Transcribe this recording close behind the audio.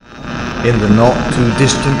in the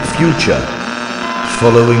not-too-distant future,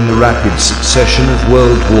 following the rapid succession of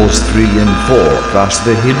World Wars III and IV, plus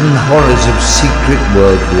the hidden horrors of secret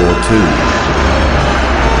World War II.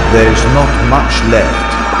 There's not much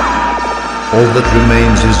left. All that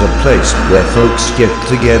remains is a place where folks get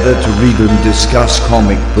together to read and discuss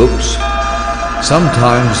comic books.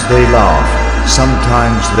 Sometimes they laugh,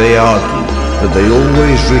 sometimes they argue, but they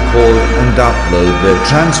always record and upload their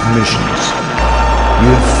transmissions.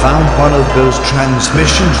 You've found one of those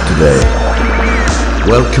transmissions today.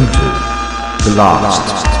 Welcome to The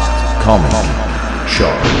Last Comic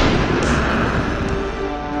Shop.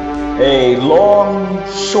 A long,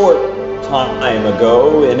 short time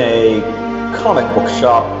ago in a comic book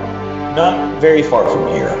shop not very far from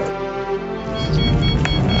here.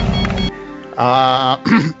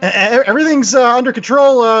 Everything's under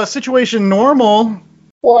control, situation normal.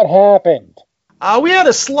 What happened? We had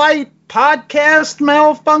a slight podcast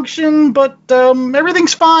malfunction, but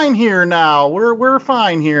everything's fine here now. We're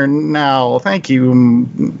fine here now. Thank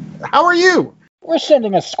you. How are you? We're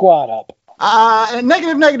sending a squad up.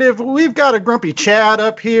 Negative. We've got a grumpy Chad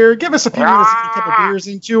up here. Give us a few minutes to get a couple beers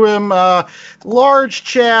into him. Large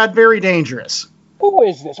Chad, very dangerous. Who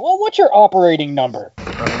is this? Well, what's your operating number?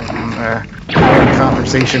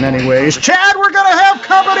 Conversation anyways. Chad, we're gonna have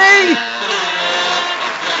company!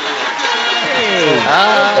 Alright.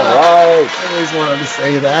 I always wanted to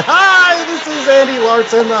say that. Hi, this is Andy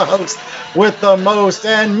Larson, the host with the most,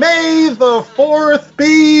 and may the 4th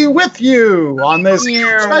be with you on this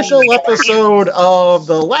special episode of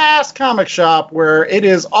The Last Comic Shop, where it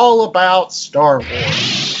is all about Star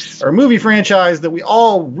Wars, a movie franchise that we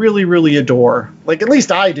all really, really adore. Like, at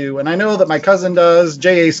least I do, and I know that my cousin does,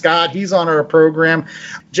 J.A. Scott. He's on our program.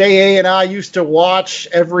 J.A. and I used to watch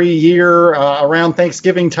every year around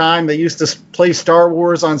Thanksgiving time. They used to play Star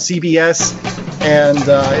Wars on CBS, and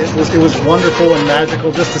it was wonderful and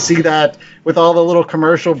magical just to see that with all the little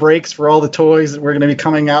commercial breaks for all the toys that were going to be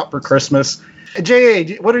coming out for Christmas.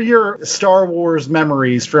 J.A., what are your Star Wars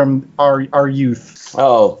memories from our youth?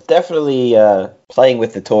 Oh, definitely playing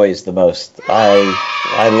with the toys the most.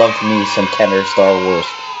 I loved me some Kenner Star Wars.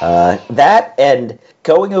 That and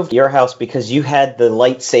going over to your house because you had the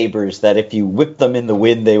lightsabers that if you whipped them in the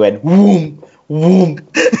wind, they went whoom, whoom.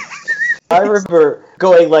 I remember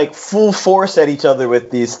going like full force at each other with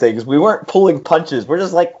these things. We weren't pulling punches. We're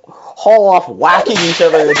just like haul off whacking each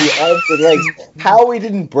other in the arms and legs. How we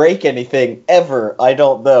didn't break anything ever, I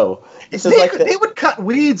don't know. They would cut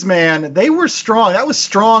weeds, man. They were strong. That was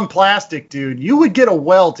strong plastic, dude. You would get a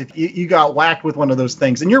welt if you got whacked with one of those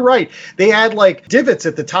things. And you're right. They had like divots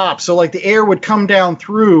at the top, so like the air would come down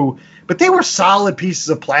through. But they were solid pieces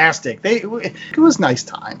of plastic. It was nice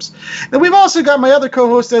times. And we've also got my other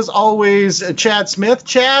co-host, as always, Chad Smith.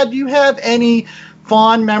 Chad, do you have any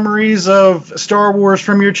fond memories of Star Wars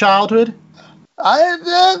from your childhood?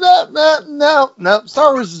 No.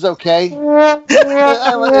 Star Wars is okay.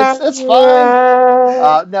 It's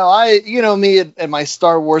fine. Me and my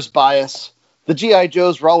Star Wars bias. The G.I.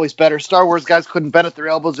 Joes were always better. Star Wars guys couldn't bend at their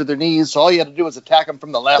elbows or their knees, so all you had to do was attack them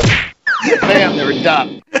from the left. Bam, they were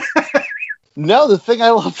done. No, the thing I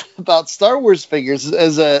love about Star Wars figures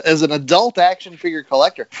as an adult action figure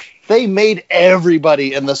collector, they made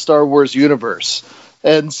everybody in the Star Wars universe.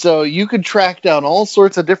 And so you could track down all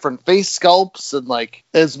sorts of different face sculpts, and like,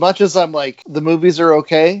 as much as I'm like, the movies are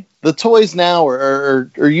okay, the toys now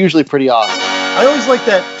are usually pretty awesome. I always liked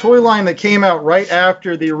that toy line that came out right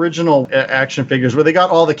after the original action figures, where they got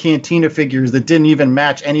all the Cantina figures that didn't even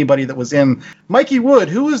match anybody that was in. Mikey Wood,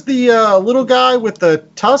 who was the little guy with the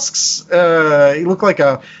tusks? He looked like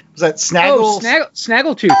was that Snaggle? Oh,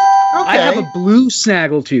 Snaggletooth. Okay. I have a blue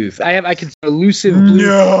Snaggletooth. I can elusive blue.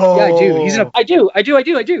 No. Yeah, I do. I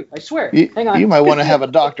do. I swear. Hang on. You might want to have a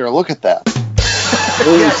doctor look at that.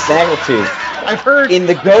 Blue Snaggletooth. I've heard in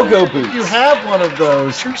the Go-Go boots. You have one of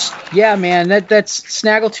those. Yeah, man. That's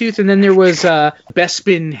Snaggletooth, and then there was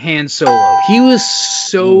Bespin Han Solo. He was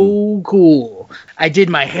so cool. I did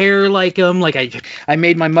my hair like him. Like I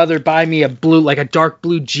made my mother buy me a dark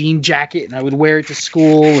blue jean jacket, and I would wear it to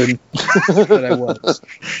school. And what I was.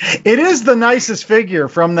 It is the nicest figure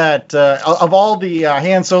from that of all the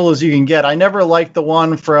Han Solos you can get. I never liked the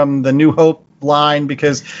one from the New Hope line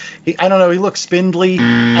because he looks spindly.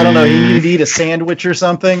 I don't know, he needed to eat a sandwich or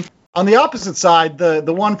something. On the opposite side,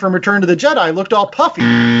 the one from Return to the Jedi looked all puffy.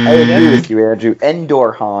 I agree with you, Andrew.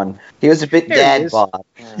 Endor Han. He was a bit dad bod.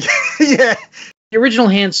 Yeah. The original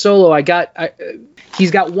Han Solo,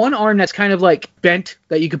 he's got one arm that's kind of like bent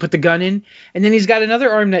that you could put the gun in, and then he's got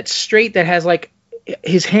another arm that's straight that has like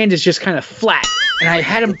his hand is just kind of flat. And I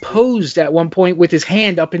had him posed at one point with his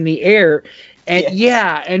hand up in the air, And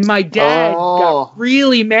and my dad got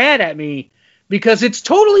really mad at me because it's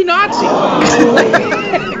totally Nazi.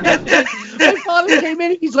 My father came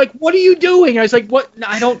in, he's like, "What are you doing?" I was like, "What?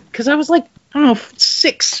 I don't," because I was like, I don't know,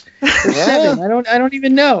 6 or 7. I don't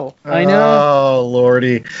even know. I know. Oh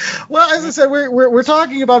lordy. Well, as I said, we're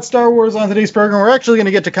talking about Star Wars on today's program. We're actually going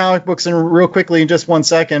to get to comic books real quickly in just one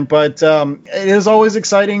second, but it is always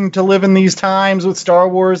exciting to live in these times with Star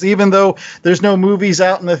Wars. Even though there's no movies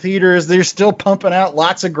out in the theaters, they're still pumping out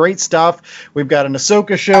lots of great stuff. We've got an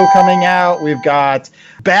Ahsoka show coming out. We've got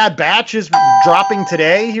Bad Batch is dropping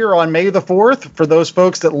today here on May the 4th. For those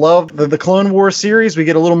folks that love the Clone Wars series, we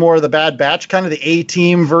get a little more of the Bad Batch, kind of the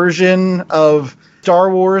A-Team version of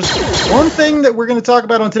Star Wars. One thing that we're going to talk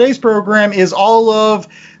about on today's program is all of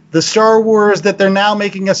the Star Wars that they're now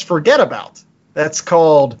making us forget about. That's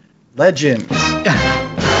called Legends. The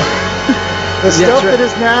stuff that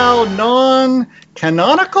is now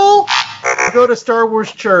non-canonical. You go to Star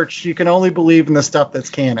Wars Church, you can only believe in the stuff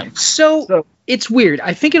that's canon. So it's weird.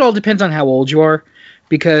 I think it all depends on how old you are,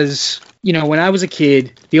 because when I was a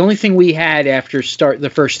kid, the only thing we had after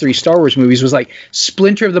the first 3 Star Wars movies was like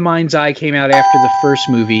Splinter of the Mind's Eye came out after the first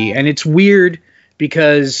movie, and it's weird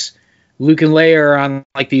because Luke and Leia are on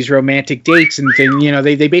like these romantic dates, and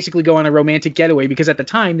they basically go on a romantic getaway because at the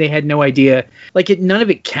time they had no idea, none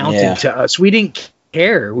of it counted to us. We didn't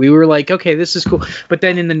care. We were like, okay, this is cool. But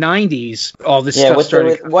then in the 90s, all this stuff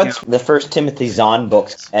started. Once the first Timothy Zahn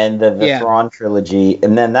books and the Thrawn trilogy,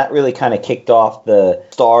 and then that really kind of kicked off the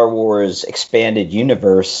Star Wars expanded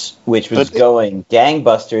universe, which was going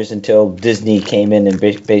gangbusters until Disney came in and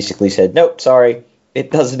basically said, nope, sorry,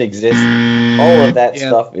 it doesn't exist. All of that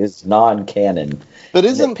stuff is non-canon. But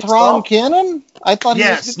isn't Thrawn canon? I thought he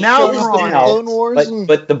was now Clone Wars.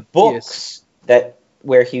 But the books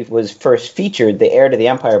where he was first featured, the Heir to the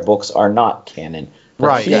Empire books, are not canon.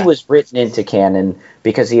 But he was written into canon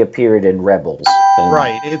because he appeared in Rebels.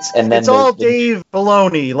 It's all Dave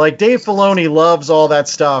Filoni. Like, Dave Filoni loves all that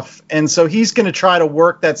stuff, and so he's going to try to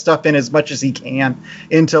work that stuff in as much as he can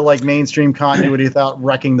into mainstream continuity without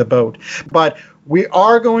wrecking the boat. But we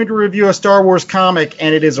are going to review a Star Wars comic,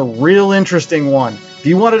 and it is a real interesting one. If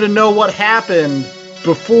you wanted to know what happened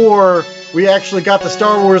before we actually got the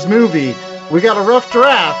Star Wars movie, we got a rough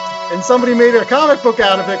draft, and somebody made a comic book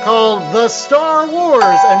out of it called The Star Wars,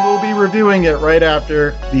 and we'll be reviewing it right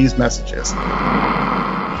after these messages.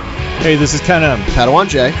 Hey, this is Ken M. Padawan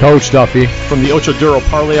J. Coach Duffy. From the Ocho Duro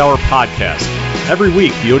Parlay Hour podcast. Every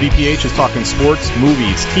week, the ODPH is talking sports,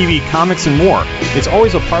 movies, TV, comics, and more. It's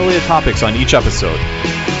always a parlay of topics on each episode.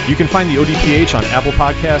 You can find the ODPH on Apple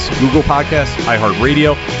Podcasts, Google Podcasts,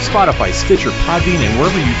 iHeartRadio, Spotify, Stitcher, Podbean, and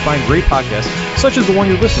wherever you find great podcasts, such as the one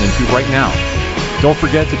you're listening to right now. Don't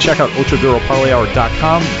forget to check out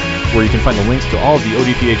OchoDuroParlayHour.com, where you can find the links to all of the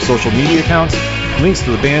ODPH social media accounts, links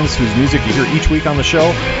to the bands whose music you hear each week on the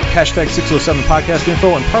show, hashtag 607 podcast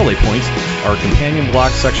info, and parlay points, our companion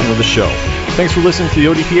blog section of the show. Thanks for listening to the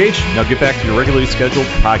ODPH. Now get back to your regularly scheduled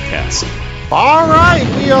podcast. All right,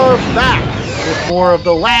 we are back with more of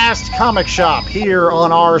The Last Comic Shop here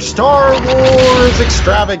on our Star Wars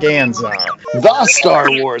extravaganza. The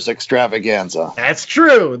Star Wars extravaganza. That's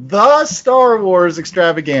true. The Star Wars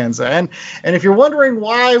extravaganza. And if you're wondering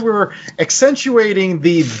why we're accentuating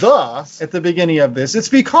the at the beginning of this, it's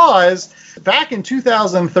because back in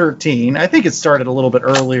 2013, I think it started a little bit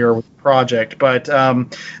earlier with the project, but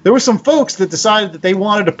there were some folks that decided that they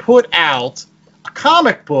wanted to put out a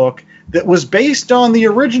comic book that was based on the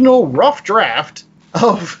original rough draft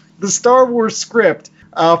of the Star Wars script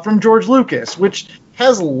from George Lucas, which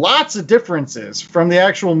has lots of differences from the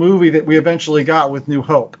actual movie that we eventually got with New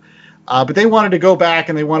Hope. But they wanted to go back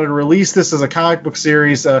and they wanted to release this as a comic book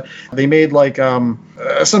series. They made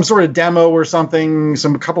some sort of demo or something,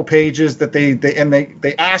 a couple pages that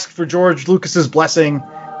they asked for George Lucas's blessing.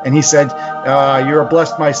 And he said, you're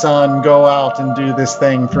blessed, my son, go out and do this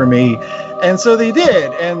thing for me. And so they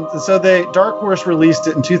did. And so Dark Horse released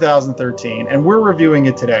it in 2013, and we're reviewing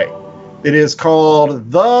it today. It is called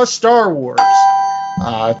The Star Wars,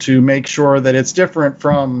 to make sure that it's different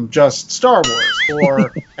from just Star Wars,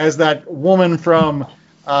 or as that woman from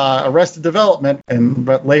Arrested Development,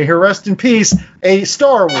 but lay her rest in peace, a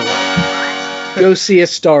Star War. Go see a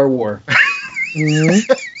Star War.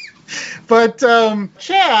 Mm-hmm. But,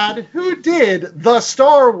 Chad, who did the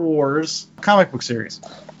Star Wars comic book series?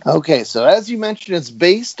 Okay, so as you mentioned, it's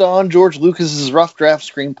based on George Lucas's rough draft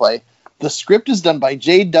screenplay. The script is done by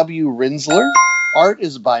J.W. Rinzler. Art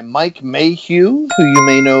is by Mike Mayhew, who you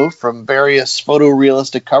may know from various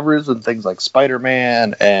photorealistic covers and things like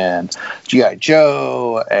Spider-Man and G.I.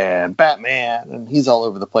 Joe and Batman, and he's all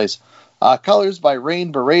over the place. Colors by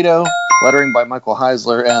Rain Barreto, lettering by Michael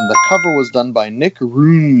Heisler, and the cover was done by Nick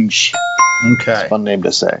Runge. Okay. Fun name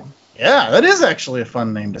to say. Yeah, that is actually a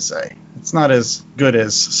fun name to say. It's not as good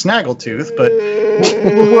as Snaggletooth, but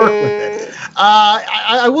we'll work with it.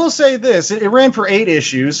 I will say this. It ran for 8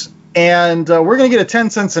 issues, and we're going to get a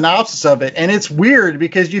 10-cent synopsis of it. And it's weird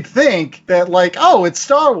because you'd think that, like, oh, it's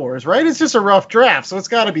Star Wars, right? It's just a rough draft, so it's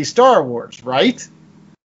got to be Star Wars, right?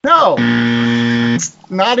 No. It's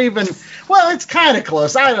not even... Well, it's kind of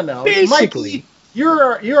close. I don't know. Basically. Mikey,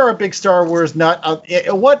 you're a big Star Wars nut.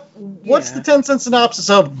 What's the 10-cent synopsis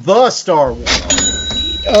of the Star Wars?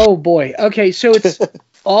 Oh boy. Okay, so it's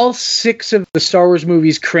all 6 of the Star Wars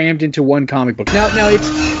movies crammed into one comic book. Now it's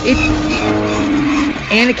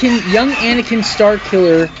young Anakin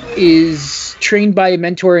Starkiller is trained by a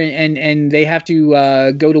mentor, and they have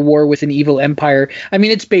to go to war with an evil empire. I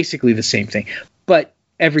mean, it's basically the same thing, but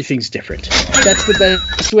everything's different. That's the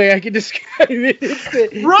best way I can describe it.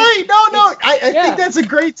 Right. No. I think that's a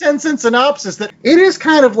great 10-cent synopsis. That it is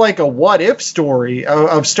kind of like a what-if story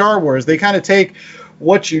of Star Wars. They kind of take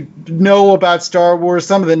what you know about Star Wars,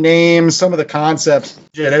 some of the names, some of the concepts.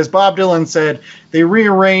 As Bob Dylan said, they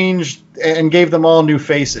rearranged and gave them all new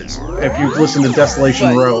faces. If you've listened to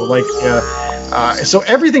Desolation Row. So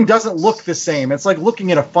everything doesn't look the same. It's like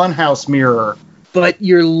looking at a funhouse mirror. But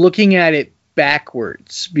you're looking at it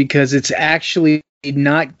backwards, because it's actually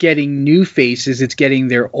not getting new faces, it's getting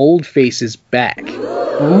their old faces back.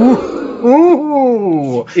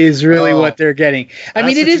 Ooh. Is really what they're getting. I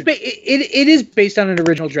mean, it is based on an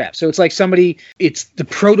original draft, so it's like it's the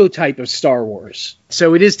prototype of Star Wars,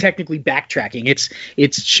 so it is technically backtracking.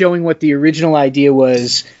 It's showing what the original idea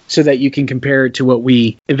was so that you can compare it to what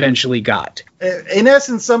we eventually got. In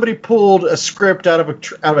essence, somebody pulled a script out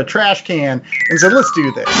of a trash can and said, let's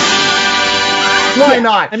do this. Why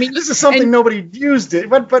not? I mean, this is something nobody used it,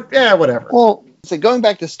 but yeah, whatever. Well, so going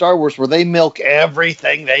back to Star Wars, where they milk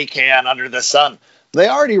everything they can under the sun, they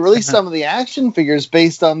already released some of the action figures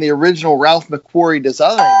based on the original Ralph McQuarrie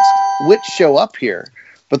designs, which show up here.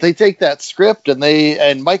 But they take that script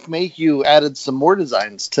and Mike Mayhew added some more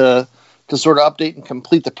designs to sort of update and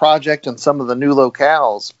complete the project and some of the new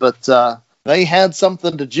locales. But they had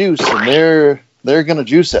something to juice, and they're going to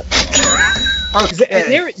juice it.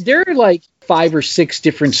 And there are like 5 or 6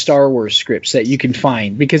 different Star Wars scripts that you can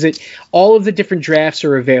find, because all of the different drafts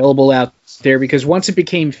are available out there, because once it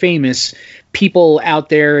became famous, people out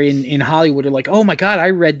there in Hollywood are like, oh my God, I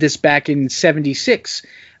read this back in 76,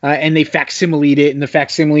 and they facsimiled it, and the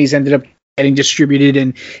facsimiles ended up getting distributed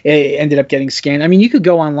and ended up getting scanned. I mean, you could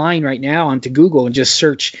go online right now onto Google and just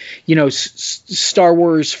search, Star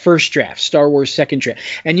Wars first draft, Star Wars second draft,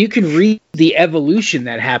 and you can read the evolution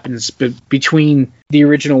that happens between the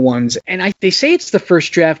original ones. And they say it's the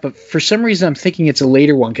first draft, but for some reason I'm thinking it's a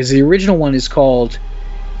later one, because the original one is called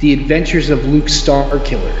The Adventures of Luke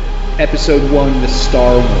Starkiller, Episode 1, The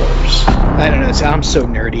Star Wars. I don't know. I'm so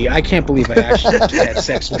nerdy. I can't believe I actually had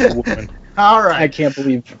sex with a woman. All right. I can't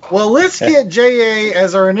believe. Well, let's get J.A.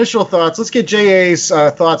 as our initial thoughts. Let's get J.A.'s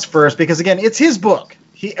thoughts first, because, again, it's his book.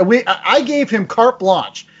 I gave him carte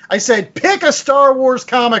blanche. I said, pick a Star Wars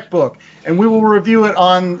comic book, and we will review it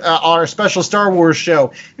on our special Star Wars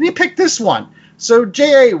show. And he picked this one. So,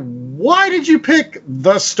 J.A., why did you pick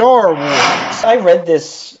the Star Wars? I read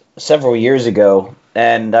this several years ago,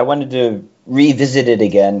 and I wanted to revisit it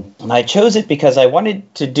again. And I chose it because I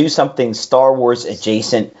wanted to do something Star Wars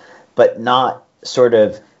adjacent, but not sort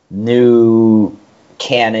of new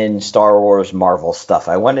canon Star Wars Marvel stuff.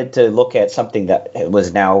 I wanted to look at something that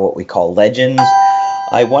was now what we call Legends.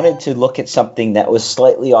 I wanted to look at something that was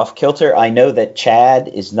slightly off kilter. I know that Chad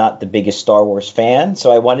is not the biggest Star Wars fan,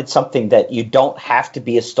 so I wanted something that you don't have to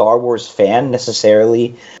be a Star Wars fan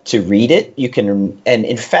necessarily to read it. You can, and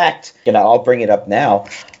in fact, I'll bring it up now,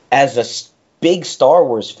 as a big Star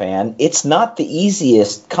Wars fan, it's not the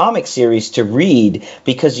easiest comic series to read,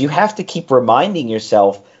 because you have to keep reminding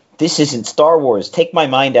yourself, this isn't Star Wars. Take my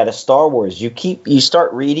mind out of Star Wars. You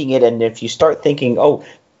start reading it, and if you start thinking, oh,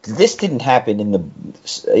 this didn't happen in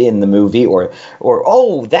the movie, or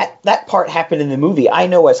oh, that part happened in the movie, I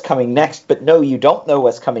know what's coming next. But no, you don't know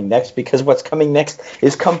what's coming next, because what's coming next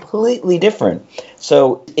is completely different.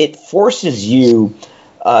 So it forces you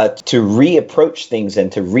to reapproach things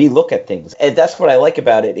and to relook at things. And that's what I like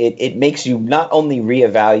about it. It makes you not only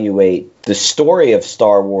reevaluate the story of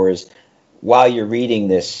Star Wars while you're reading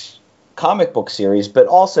this comic book series, but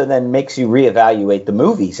also then makes you reevaluate the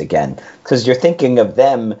movies again, because you're thinking of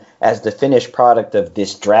them as the finished product of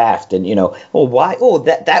this draft. And, why? Oh,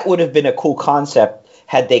 that would have been a cool concept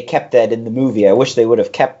had they kept that in the movie. I wish they would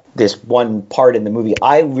have kept this one part in the movie.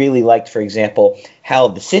 I really liked, for example, how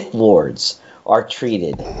the Sith Lords are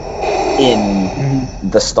treated in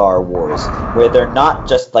the Star Wars, where they're not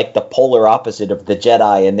just like the polar opposite of the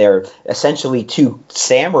Jedi, and they're essentially two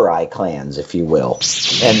samurai clans, if you will.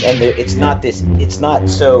 And it's not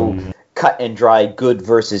so cut and dry good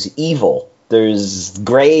versus evil. There's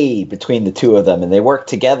gray between the two of them, and they work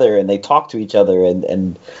together and they talk to each other,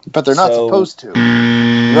 and but they're not supposed to.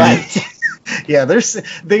 Right. Yeah,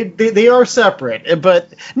 they are separate,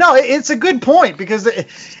 but no, it's a good point because,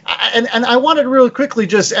 and I wanted really quickly,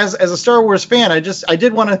 just as a Star Wars fan, I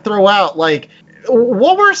did want to throw out, like,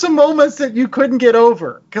 what were some moments that you couldn't get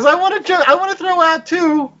over? Because I want to throw out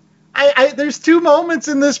two. There's two moments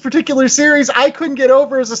in this particular series I couldn't get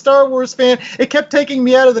over as a Star Wars fan. It kept taking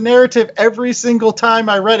me out of the narrative every single time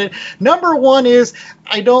I read it. Number one is,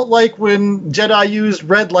 I don't like when Jedi used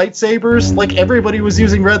red lightsabers. Like, everybody was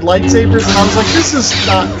using red lightsabers, and I was like,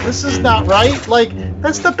 this is not right. Like,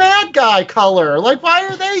 that's the bad guy color. Like, why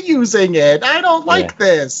are they using it? I don't like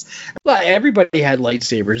this. Well, everybody had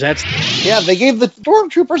lightsabers. They gave the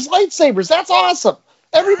stormtroopers lightsabers. That's awesome.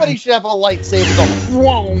 Everybody should have a lightsaber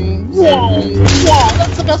going.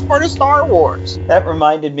 That's the best part of Star Wars. That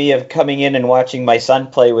reminded me of coming in and watching my son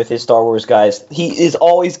play with his Star Wars guys. He is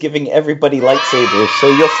always giving everybody lightsabers, so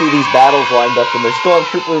you'll see these battles lined up, and there's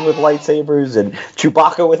stormtroopers with lightsabers, and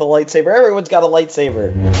Chewbacca with a lightsaber. Everyone's got a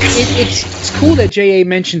lightsaber. It's cool that J.A.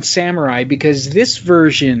 mentioned samurai, because this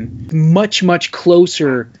version much, much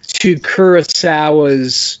closer to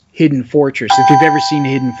Kurosawa's Hidden Fortress. If you've ever seen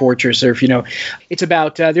Hidden Fortress, or if you know, it's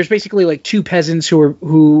about there's basically like two peasants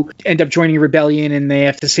who end up joining a rebellion, and they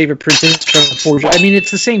have to save a princess from a forge. I mean,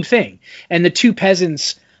 it's the same thing. And the two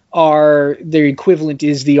peasants are, their equivalent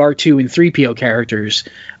is the R2 and 3PO characters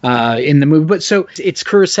in the movie. But so it's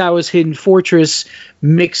Kurosawa's Hidden Fortress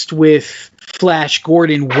mixed with Flash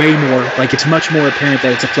Gordon way more. Like, it's much more apparent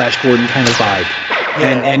that it's a Flash Gordon kind of vibe.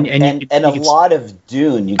 And a lot of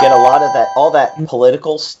Dune. You get a lot of that, all that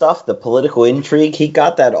political stuff, the political intrigue. He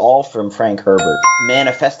got that all from Frank Herbert.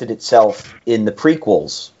 Manifested itself in the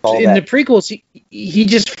prequels. In the prequels, he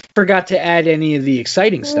just forgot to add any of the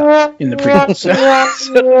exciting stuff in the prequels.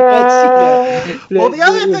 Well, the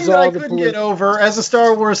other thing that I couldn't get over as a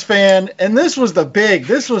Star Wars fan, and this was the big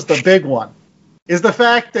one, is the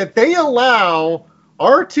fact that they allow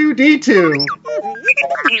R2-D2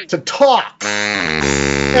 to talk.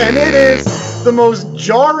 And it is the most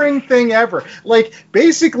jarring thing ever. Like,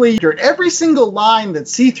 basically, every single line that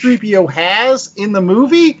C-3PO has in the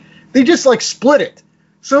movie, they just, like, split it.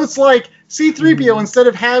 So it's like C-3PO, instead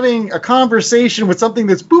of having a conversation with something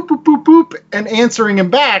that's boop, boop, boop, boop, and answering him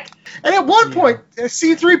back, and at one point,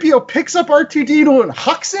 C-3PO picks up R2-D2 and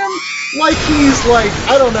hucks him like he's, like,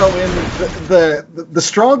 I don't know, in the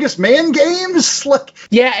Strongest Man games. Like,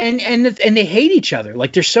 yeah, and they hate each other.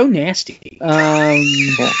 Like, they're so nasty.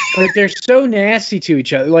 Like, they're so nasty to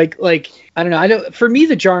each other. Like I don't know. For me,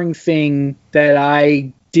 the jarring thing that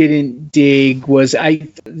I didn't dig was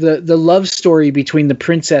the love story between the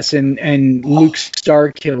princess and Luke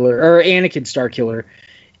Starkiller, or Anakin Starkiller,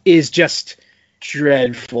 is just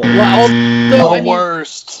dreadful. Well,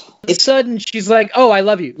 worst. It's sudden she's like, "Oh, I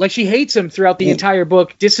love you." Like, she hates him throughout the entire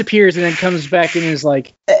book, disappears, and then comes back and is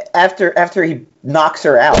like, after he knocks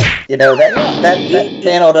her out, you know, that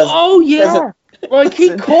panel does. Oh yeah. Like,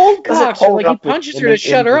 he cold cocks her, like he punches her to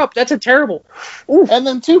shut her up. That's a terrible. Oof. And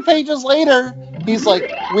then 2 pages later, he's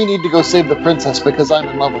like, "We need to go save the princess because I'm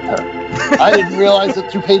in love with her." I didn't realize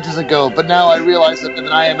it 2 pages ago, but now I realize it, and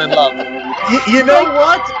I am in love. You know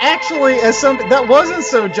what? Actually, that wasn't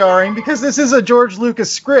so jarring, because this is a George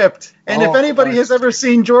Lucas script, and if anybody has ever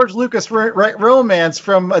seen George Lucas write romance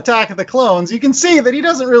from Attack of the Clones, you can see that he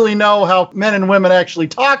doesn't really know how men and women actually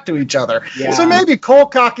talk to each other. Yeah. So maybe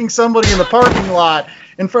cold cocking somebody in the parking lot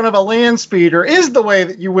in front of a land speeder is the way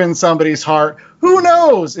that you win somebody's heart. Who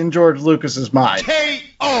knows in George Lucas's mind?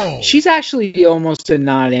 K.O. She's actually almost a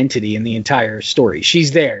non-entity in the entire story.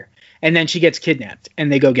 She's there, and then she gets kidnapped,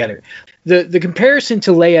 and they go get her. The comparison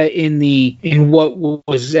to Leia in what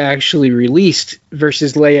was actually released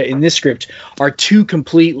versus Leia in this script are two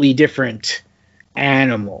completely different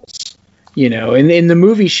animals. You know, in the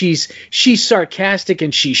movie, she's sarcastic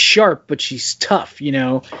and she's sharp, but she's tough, you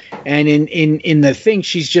know. And in the thing,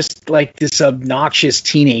 she's just like this obnoxious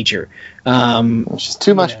teenager. She's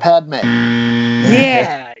too much Padme.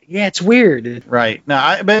 Yeah, it's weird. Right.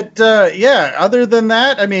 Other than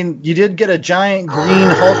that, I mean, you did get a giant green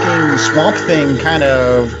hulking swamp thing kind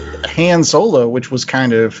of Han Solo, which was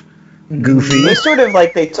kind of goofy. It's sort of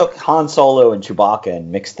like they took Han Solo and Chewbacca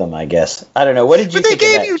and mixed them, I guess. I don't know. What did you think? But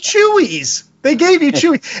they gave you Chewies. They gave you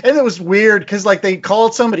Chewie. And it was weird because, like, they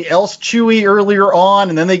called somebody else Chewie earlier on,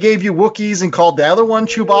 and then they gave you Wookiees and called the other one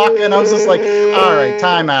Chewbacca. And I was just like, all right,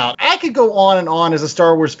 time out. I could go on and on as a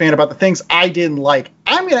Star Wars fan about the things I didn't like.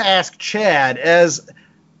 I'm going to ask Chad, as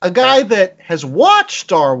a guy that has watched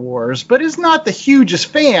Star Wars but is not the hugest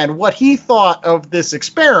fan, what he thought of this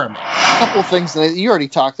experiment. A couple of things that you already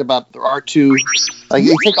talked about. R2, like,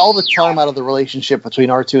 you take all the charm out of the relationship between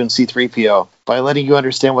R2 and C-3PO by letting you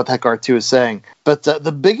understand what the heck R2 is saying. But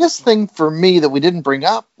the biggest thing for me that we didn't bring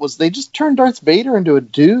up was they just turned Darth Vader into a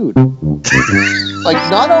dude. Like,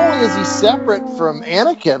 not only is he separate from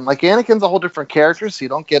Anakin, like, Anakin's a whole different character, so you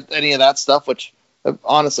don't get any of that stuff, which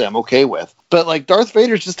honestly I'm okay with. But, like, Darth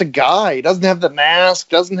Vader's just a guy. He doesn't have the mask,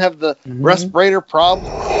 doesn't have the respirator problem.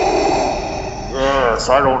 Yes,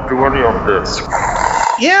 I don't do any of this.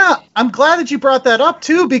 Yeah, I'm glad that you brought that up,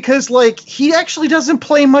 too, because, like, he actually doesn't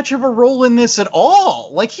play much of a role in this at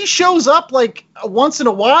all. Like, he shows up, like, once in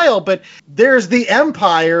a while, but there's the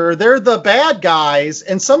Empire, they're the bad guys,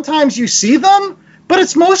 and sometimes you see them, but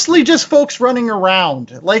it's mostly just folks running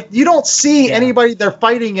around. Like, you don't see anybody they're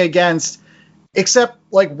fighting against, except,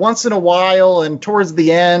 like, once in a while and towards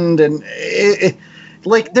the end, and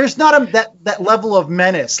like, there's not that level of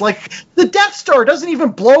menace. Like, the Death Star doesn't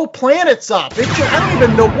even blow planets up. I don't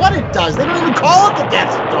even know what it does. They don't even call it the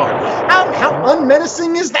Death Star. How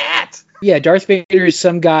unmenacing is that? Yeah, Darth Vader is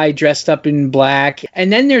some guy dressed up in black.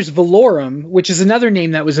 And then there's Valorum, which is another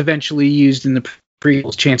name that was eventually used in the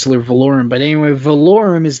prequels, Chancellor Valorum. But anyway,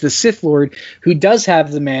 Valorum is the Sith Lord who does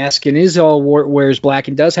have the mask and is all wears black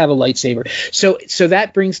and does have a lightsaber. So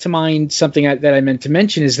that brings to mind something that I meant to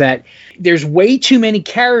mention, is that there's way too many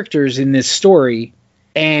characters in this story,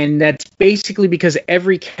 and that's basically because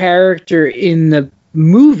every character in the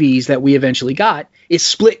movies that we eventually got is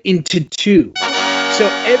split into two. So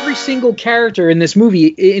every single character in this movie,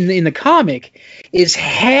 in the comic, is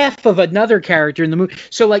half of another character in the movie.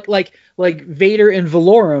 So like Vader and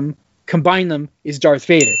Valorum, combine them, is Darth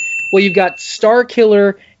Vader. Well, you've got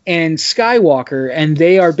Starkiller and Skywalker, and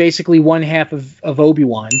they are basically one half of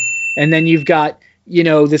Obi-Wan. And then you've got,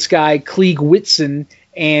 this guy Klieg Whitson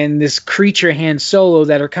and this creature Han Solo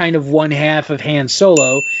that are kind of one half of Han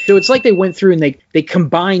Solo. So it's like they went through and they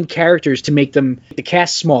combined characters to make the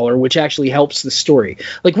cast smaller, which actually helps the story.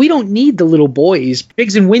 Like, we don't need the little boys,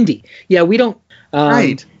 Biggs and Windy. Yeah, we don't.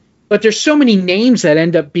 Right. But there's so many names that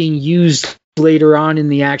end up being used later on in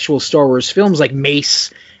the actual Star Wars films, like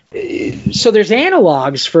Mace. So there's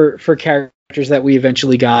analogs for characters that we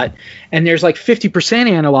eventually got, and there's like 50%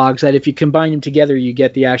 analogs that if you combine them together, you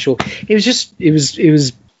get the actual. It was.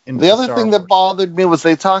 The other thing that bothered me was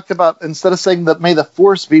they talked about, instead of saying that may the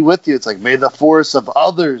Force be with you, it's like may the Force of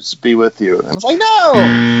others be with you. And it's like,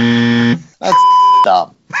 no, that's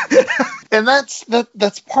dumb. And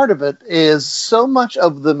that's part of it, is so much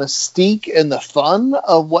of the mystique and the fun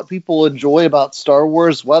of what people enjoy about Star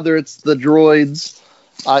Wars, whether it's the droids,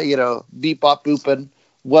 beep bop booping,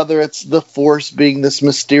 whether it's the Force being this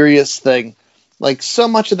mysterious thing, like, so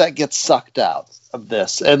much of that gets sucked out of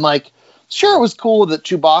this. And, like, sure, it was cool that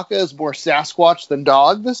Chewbacca is more Sasquatch than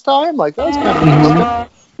dog this time. Like, that was kind of neat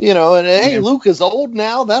looking. And hey, Luke is old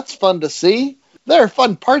now. That's fun to see. There are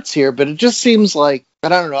fun parts here, but it just seems like, I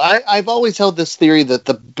don't know. I've always held this theory that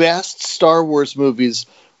the best Star Wars movies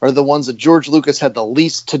are the ones that George Lucas had the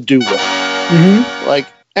least to do with. Mm-hmm. Like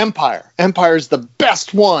Empire. Empire's the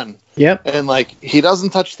best one. Yep. And, like, he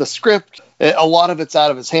doesn't touch the script. A lot of it's out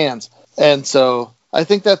of his hands. And so I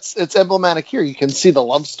think it's emblematic here. You can see the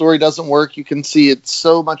love story doesn't work. You can see it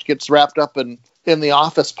so much gets wrapped up in the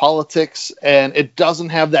office politics, and it doesn't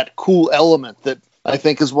have that cool element that I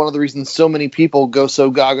think is one of the reasons so many people go so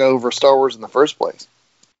gaga over Star Wars in the first place.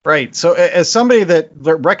 Right. So as somebody that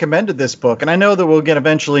recommended this book, and I know that we'll get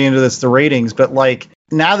eventually into the ratings, but, like,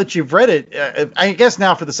 now that you've read it, I guess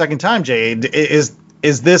now for the second time, Jay,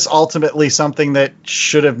 is this ultimately something that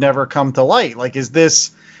should have never come to light? Like, is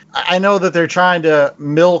this, I know that they're trying to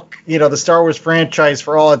milk, the Star Wars franchise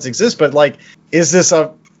for all its exists, but, like, is this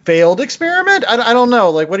a failed experiment? I don't know.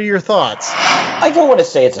 Like, what are your thoughts? I don't want to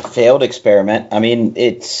say it's a failed experiment. I mean,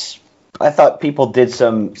 I thought people did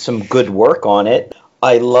some good work on it.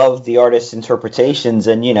 I love the artist's interpretations,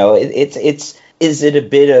 and, is it a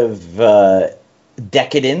bit of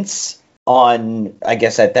decadence on, I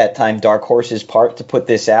guess at that time, Dark Horse's part to put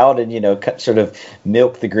this out and, sort of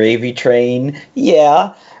milk the gravy train?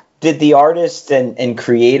 Yeah. Did the artists and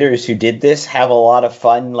creators who did this have a lot of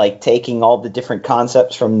fun, like, taking all the different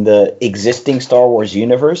concepts from the existing Star Wars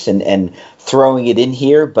universe and throwing it in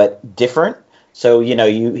here, but different? So,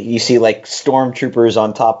 you see like stormtroopers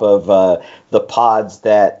on top of the pods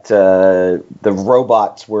that the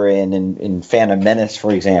robots were in Phantom Menace,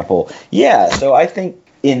 for example. Yeah, so I think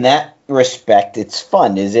in that respect, it's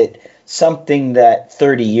fun. Is it something that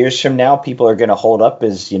 30 years from now people are going to hold up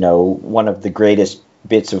as, one of the greatest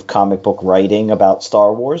bits of comic book writing about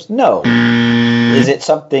Star Wars? No. Is it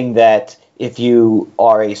something that if you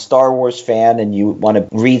are a Star Wars fan and you want to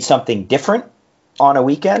read something different on a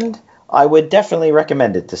weekend, I would definitely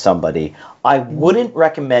recommend it to somebody. I wouldn't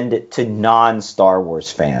recommend it to non-Star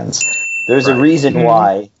Wars fans. There's a reason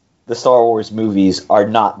why the Star Wars movies are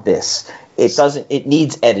not this. It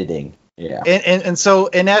needs editing. Yeah. And so,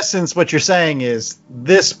 in essence, what you're saying is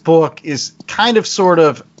this book is kind of sort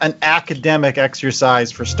of an academic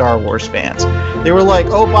exercise for Star Wars fans. They were like,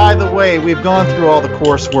 oh, by the way, we've gone through all the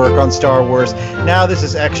coursework on Star Wars. Now this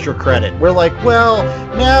is extra credit. We're like, well,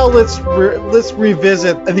 now let's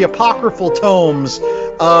revisit the apocryphal tomes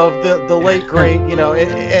of the late great,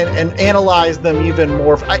 and analyze them even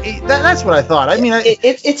more. That's what I thought. I mean,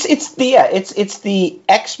 it's the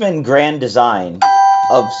X-Men grand design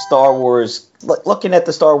of Star Wars, looking at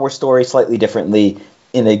the Star Wars story slightly differently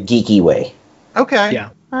in a geeky way. Okay. Yeah.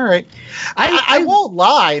 All right. I won't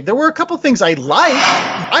lie. There were a couple things I liked.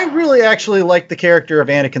 I really actually liked the character of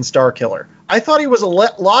Anakin Starkiller. I thought he was a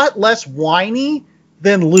lot less whiny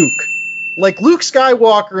than Luke. Like, Luke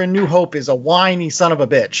Skywalker in New Hope is a whiny son of a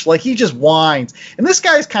bitch. Like, he just whines. And this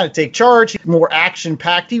guy's kind of take charge. He's more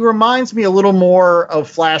action-packed. He reminds me a little more of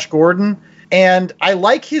Flash Gordon. And I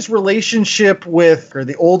like his relationship with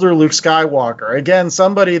the older Luke Skywalker. Again,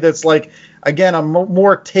 somebody that's like, a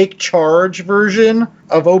more take charge version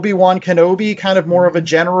of Obi-Wan Kenobi, kind of more of a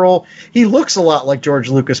general. He looks a lot like George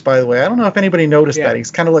Lucas, by the way. I don't know if anybody noticed that. He's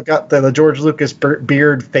kind of like got the George Lucas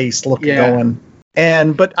beard face look going.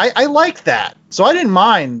 But I liked that. So I didn't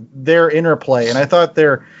mind their interplay, and I thought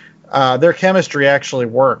their chemistry actually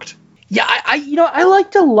worked. Yeah, I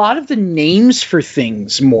liked a lot of the names for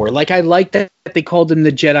things more. Like, I liked that they called them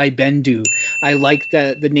the Jedi Bendu. I liked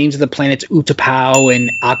the names of the planets Utapau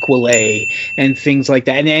and Aquilay and things like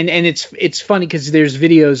that. And it's funny because there's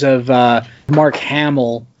videos of Mark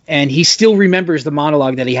Hamill, and he still remembers the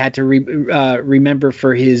monologue that he had to remember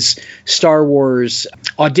for his Star Wars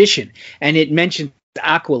audition. And it mentioned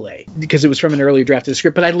Aquilay because it was from an earlier draft of the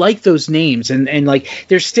script, but I like those names, and like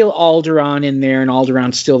there's still Alderaan in there, and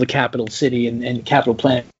Alderaan's still the capital city and capital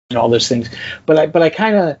planet and all those things. But I liked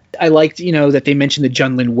that they mentioned the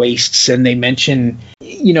Junlin Wastes, and they mention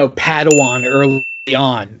Padawan early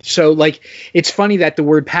on. So like it's funny that the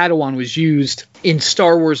word Padawan was used in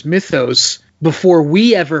Star Wars mythos before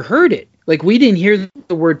we ever heard it. Like, we didn't hear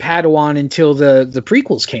the word Padawan until the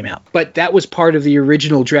prequels came out. But that was part of the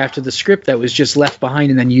original draft of the script that was just left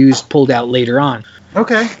behind and then pulled out later on.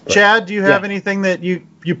 Okay. Chad, do you have anything that you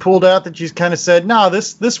pulled out that you kind of said, no,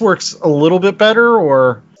 this works a little bit better?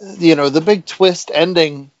 Or the big twist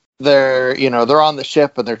ending, they're on the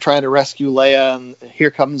ship and they're trying to rescue Leia, and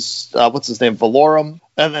here comes, what's his name, Valorum.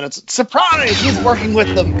 And then it's, surprise, he's working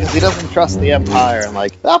with them because he doesn't trust the Empire. And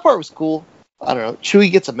like, that part was cool. I don't know.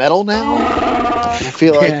 Chewie gets a medal now. I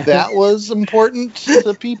feel like that was important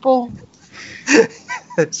to people.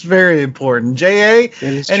 It's very important. J.A.,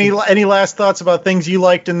 any last thoughts about things you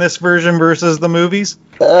liked in this version versus the movies?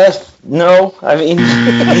 No. I mean...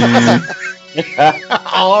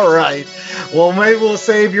 All right. Well, maybe we'll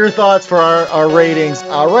save your thoughts for our ratings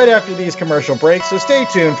right after these commercial breaks. So stay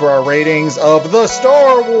tuned for our ratings of the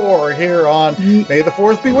Star War here on May the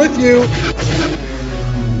 4th be with you.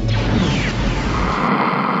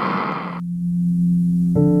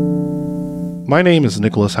 My name is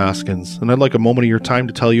Nicholas Haskins, and I'd like a moment of your time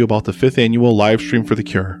to tell you about the 5th annual live stream for the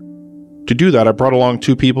Cure. To do that, I brought along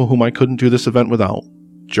two people whom I couldn't do this event without,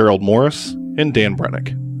 Gerald Morris and Dan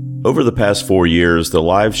Brennick. Over the past 4 years, the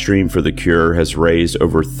live stream for the Cure has raised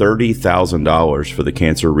over $30,000 for the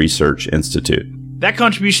Cancer Research Institute. That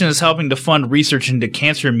contribution is helping to fund research into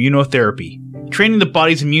cancer immunotherapy, training the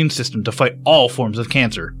body's immune system to fight all forms of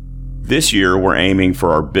cancer. This year, we're aiming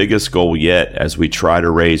for our biggest goal yet as we try to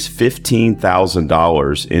raise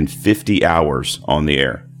 $15,000 in 50 hours on the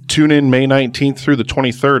air. Tune in May 19th through the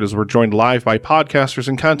 23rd as we're joined live by podcasters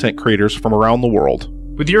and content creators from around the world.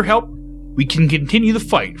 With your help, we can continue the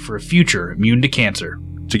fight for a future immune to cancer.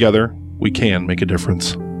 Together, we can make a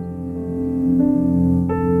difference.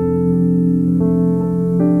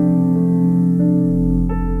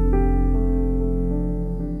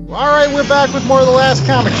 All right, we're back with more of The Last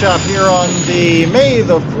Comic Shop here on the May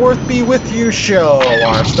the 4th Be With You show,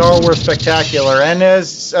 our Star Wars Spectacular. And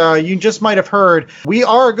as you just might have heard, we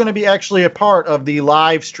are going to be actually a part of the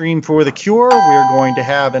live stream for The Cure. We're going to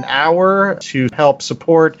have an hour to help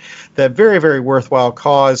support that very, very worthwhile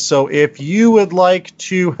cause. So if you would like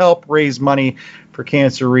to help raise money for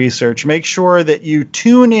cancer research, make sure that you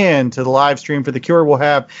tune in to the live stream for The Cure. We'll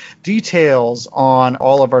have details on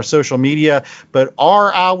all of our social media, but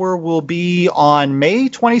our hour will be on May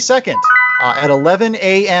 22nd at 11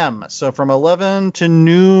 a.m. So from 11 to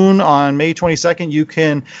noon on May 22nd, you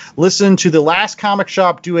can listen to The Last Comic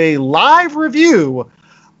Shop do a live review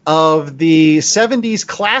of the 70s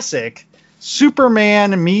classic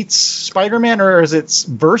Superman meets Spider-Man, or is it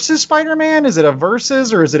versus Spider-Man? Is it a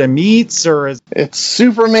versus, or is it a meets, or is It's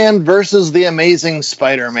Superman versus the Amazing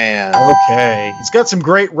Spider-Man. Okay. It's got some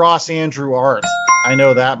great Ross Andrew art. I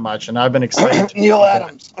know that much, and I've been excited. Neil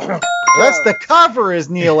Adams. That's the cover is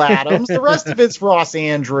Neil Adams. The rest of it's Ross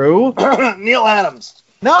Andrew. Neil Adams.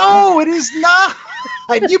 No, it is not.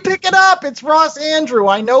 You pick it up. It's Ross Andrew.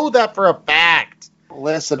 I know that for a fact.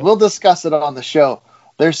 Listen, we'll discuss it on the show.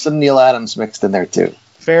 There's some Neil Adams mixed in there, too.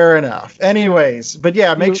 Fair enough. Anyways, but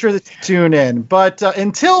yeah, make sure that you tune in. But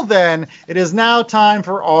until then, it is now time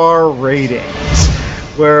for our ratings,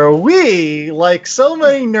 where we, like so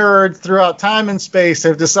many nerds throughout time and space,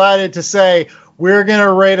 have decided to say, we're going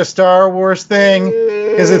to rate a Star Wars thing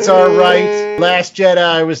because it's our right. Last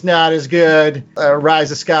Jedi was not as good.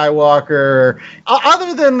 Rise of Skywalker.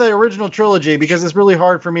 Other than the original trilogy, because it's really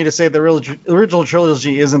hard for me to say the original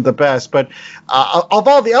trilogy isn't the best. But of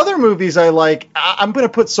all the other movies I like, I'm going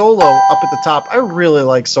to put Solo up at the top. I really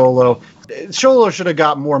like Solo. Solo should have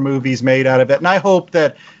got more movies made out of it. And I hope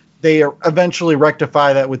that they eventually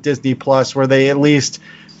rectify that with Disney Plus, where they at least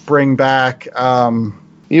bring back...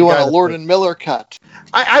 You want a Lord and Miller cut?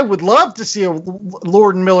 I would love to see a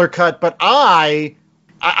Lord and Miller cut, but I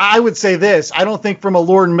would say this. I don't think from a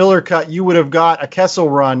Lord and Miller cut you would have got a Kessel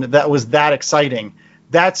Run that was that exciting.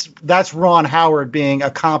 That's Ron Howard being a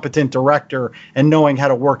competent director and knowing how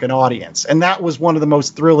to work an audience. And that was one of the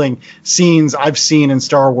most thrilling scenes I've seen in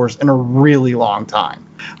Star Wars in a really long time.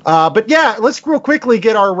 But yeah, let's real quickly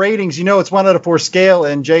get our ratings. You know, it's 1 out of 4 scale,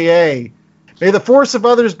 and J.A., may the force of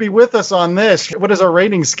others be with us on this. What is our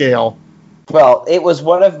rating scale? Well, it was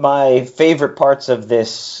one of my favorite parts of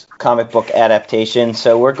this comic book adaptation,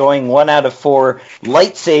 so we're going 1 out of 4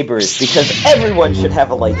 lightsabers, because everyone should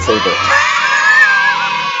have a lightsaber.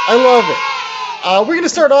 I love it. We're going to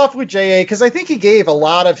start off with J.A., because I think he gave a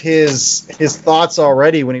lot of his thoughts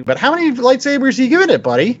already. But how many lightsabers are you giving it,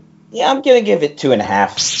 buddy? Yeah, I'm going to give it 2.5.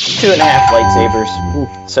 2.5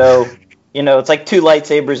 lightsabers. So... You know, it's like 2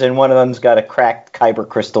 lightsabers and one of them's got a cracked kyber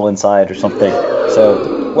crystal inside or something.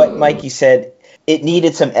 So what Mikey said, it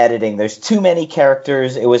needed some editing. There's too many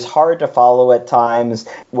characters. It was hard to follow at times.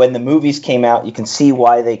 When the movies came out, you can see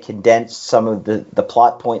why they condensed some of the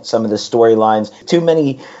plot points, some of the storylines. Too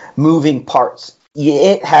many moving parts.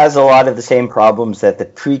 It has a lot of the same problems that the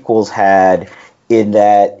prequels had, in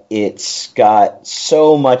that it's got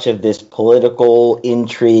so much of this political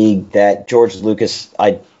intrigue that George Lucas,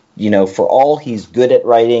 for all he's good at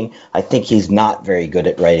writing, I think he's not very good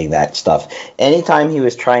at writing that stuff. Anytime he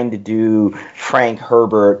was trying to do Frank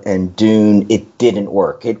Herbert and Dune, it didn't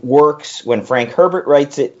work. It works when Frank Herbert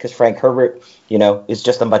writes it, because Frank Herbert, is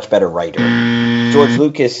just a much better writer. George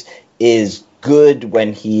Lucas is good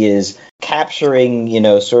when he is capturing,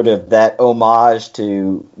 sort of that homage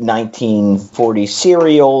to 1940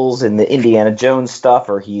 serials and the Indiana Jones stuff,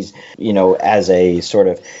 or he's, as a sort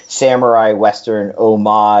of samurai western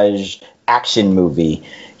homage action movie.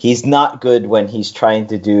 He's not good when he's trying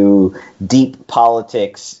to do deep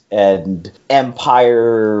politics and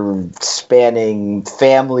empire spanning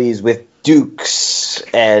families with dukes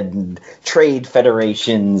and trade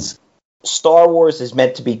federations. Star Wars is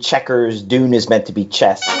meant to be checkers. Dune is meant to be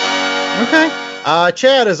chess. Okay.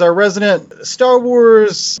 Chad, as our resident Star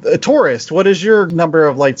Wars tourist, what is your number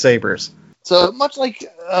of lightsabers? So much like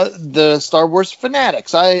the Star Wars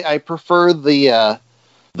fanatics, I prefer the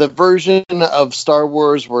version of Star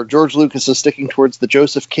Wars where George Lucas is sticking towards the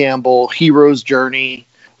Joseph Campbell hero's journey.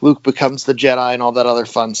 Luke becomes the Jedi and all that other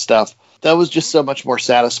fun stuff. That was just so much more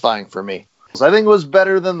satisfying for me. I think it was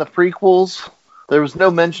better than the prequels. There was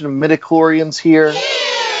no mention of midichlorians here.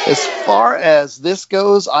 As far as this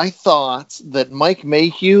goes, I thought that Mike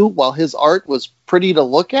Mayhew, while his art was pretty to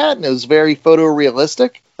look at and it was very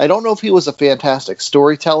photorealistic, I don't know if he was a fantastic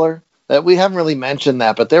storyteller. We haven't really mentioned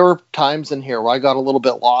that, but there were times in here where I got a little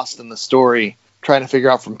bit lost in the story, trying to figure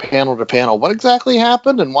out from panel to panel what exactly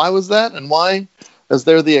happened and why was that and why is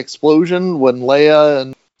there the explosion when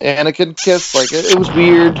Leia Anakin kiss. Like, it was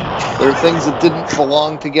weird. There were things that didn't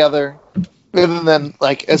belong together. And then,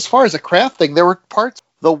 like, as far as the crafting, there were parts,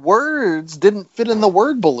 the words didn't fit in the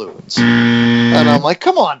word balloons. And I'm like,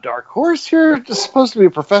 come on, Dark Horse, you're just supposed to be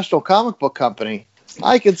a professional comic book company.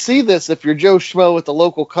 I could see this if you're Joe Schmo at the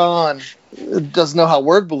local con doesn't know how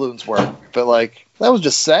word balloons work. But, like, that was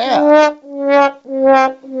just sad. You'd think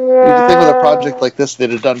with a project like this,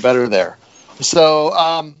 they'd have done better there.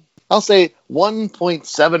 So, I'll say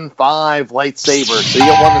 1.75 lightsaber. So you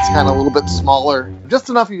get one that's kind of a little bit smaller. Just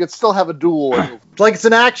enough you could still have a duel. Like it's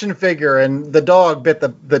an action figure and the dog bit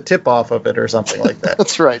the tip off of it or something like that.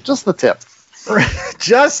 That's right. Just the tip.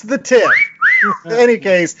 Just the tip. In any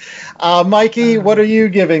case, Mikey, what are you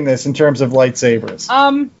giving this in terms of lightsabers?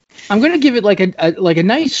 I'm going to give it like a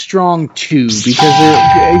nice strong 2 because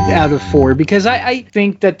out of 4 because I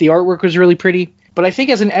think that the artwork was really pretty. But I think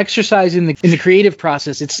as an exercise in the creative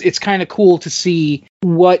process, it's kind of cool to see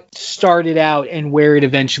what started out and where it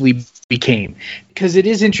eventually became. Because it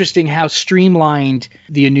is interesting how streamlined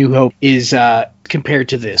the A New Hope is compared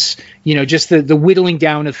to this. You know, just the whittling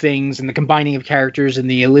down of things and the combining of characters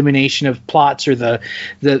and the elimination of plots or the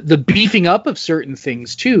beefing up of certain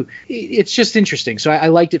things, too. It's just interesting. So I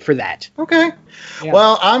liked it for that. Okay. Yeah.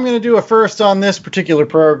 Well, I'm going to do a first on this particular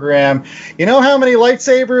program. You know how many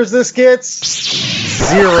lightsabers this gets?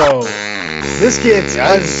 0. This gets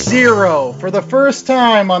a 0. For the first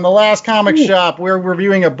time on the last comic shop, we're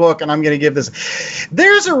reviewing a book, and I'm going to give this.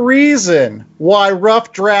 There's a reason why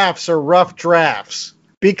rough drafts are rough drafts,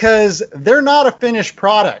 because they're not a finished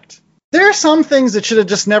product. There are some things that should have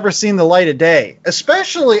just never seen the light of day,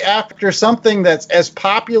 especially after something that's as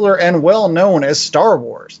popular and well known as Star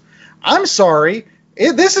Wars. I'm sorry.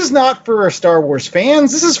 This is not for Star Wars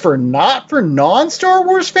fans. This is not for non-Star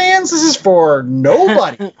Wars fans. This is for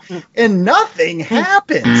nobody. And nothing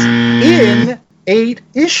happens in 8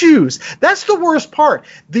 issues. That's the worst part.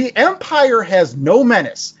 The Empire has no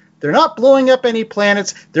menace. They're not blowing up any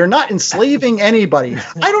planets. They're not enslaving anybody.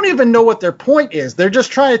 I don't even know what their point is. They're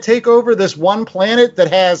just trying to take over this one planet that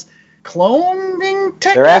has cloning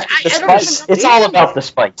technology. They're after the spice. It's all about the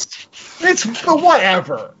spice. But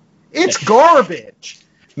whatever. It's garbage.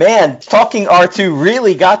 Man, talking R2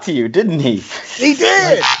 really got to you, didn't he? He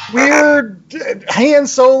did. Weird. Han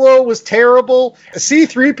Solo was terrible.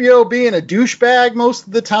 C-3PO being a douchebag most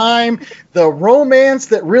of the time. The romance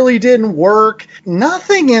that really didn't work.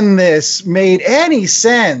 Nothing in this made any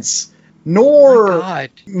sense, nor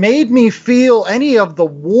made me feel any of the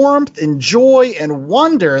warmth and joy and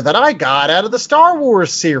wonder that I got out of the Star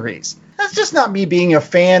Wars series. That's just not me being a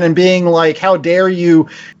fan and being like, how dare you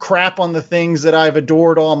crap on the things that I've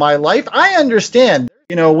adored all my life. I understand.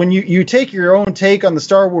 You know, when you take your own take on the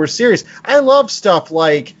Star Wars series, I love stuff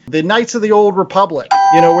like the Knights of the Old Republic,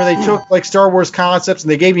 you know, where they took like Star Wars concepts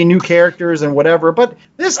and they gave you new characters and whatever. But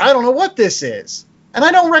this, I don't know what this is. And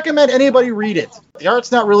I don't recommend anybody read it. The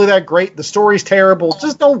art's not really that great. The story's terrible.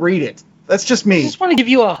 Just don't read it. That's just me. I just want to give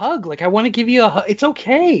you a hug. Like, I want to give you a hug. It's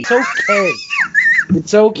okay. It's okay.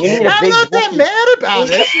 It's okay. I'm not that mad about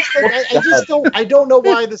it. I don't know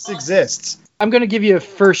why this exists. I'm going to give you a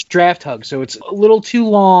first draft hug, so it's a little too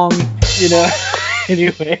long, you know.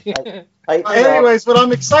 Anyway. Anyways, what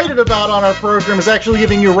I'm excited about on our program is actually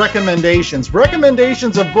giving you recommendations.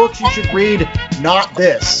 Recommendations of books you should read, not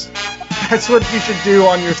this. That's what you should do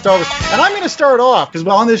on your Star Wars. And I'm going to start off, because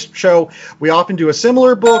on this show, we often do a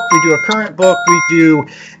similar book, we do a current book, we do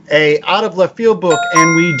a out of left field book,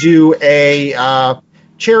 and we do a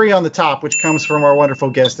cherry on the top, which comes from our wonderful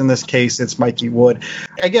guest. In this case, it's Mikey Wood.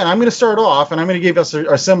 Again, I'm going to start off, and I'm going to give us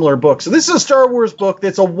a similar book. So this is a Star Wars book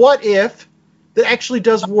that's a what if that actually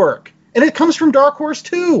does work. And it comes from Dark Horse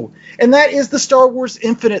 2. And that is the Star Wars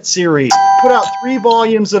Infinite series. Put out 3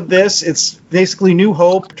 volumes of this. It's basically New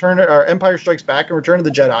Hope, Empire Strikes Back, and Return of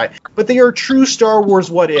the Jedi. But they are true Star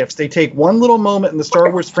Wars what-ifs. They take one little moment in the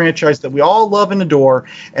Star Wars franchise that we all love and adore,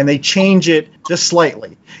 and they change it just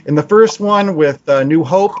slightly. In the first one with New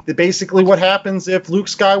Hope, basically what happens if Luke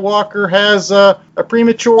Skywalker has a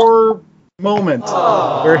premature moment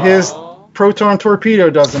where his proton torpedo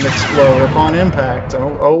doesn't explode upon impact.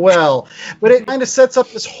 Oh well. But it kind of sets up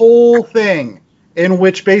this whole thing in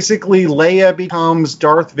which basically Leia becomes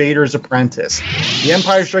Darth Vader's apprentice. The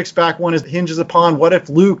Empire Strikes Back one hinges upon what if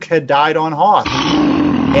Luke had died on Hoth.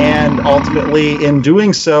 And ultimately, in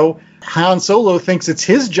doing so, Han Solo thinks it's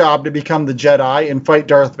his job to become the Jedi and fight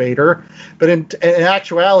Darth Vader. But in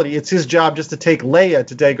actuality, it's his job just to take Leia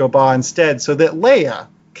to Dagobah instead, so that Leia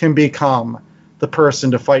can become the person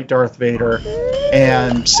to fight Darth Vader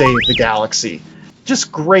and save the galaxy.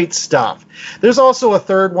 Just great stuff. There's also a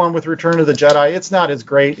third one with Return of the Jedi. It's not as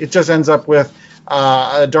great. It just ends up with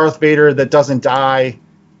a Darth Vader that doesn't die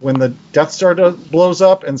when the Death Star blows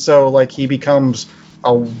up, and so like he becomes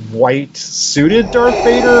a white suited Darth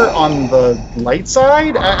Vader on the light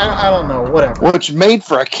side. I don't know, whatever. Which made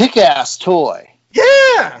for a kick-ass toy.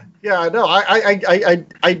 Yeah, no,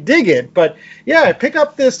 I dig it, but yeah, pick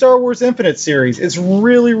up the Star Wars Infinite series. It's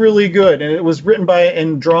really, really good, and it was written by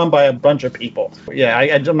and drawn by a bunch of people. Yeah,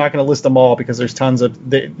 I'm not going to list them all because there's tons of.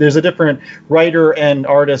 There's a different writer and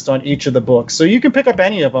artist on each of the books, so you can pick up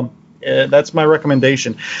any of them. That's my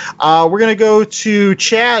recommendation. We're going to go to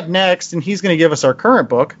Chad next, and he's going to give us our current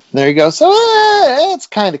book. There you go. So it's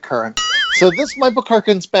kind of current. So my book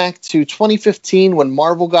harkens back to 2015 when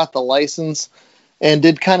Marvel got the license and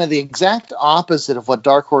did kind of the exact opposite of what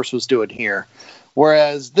Dark Horse was doing here.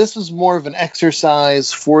 Whereas this was more of an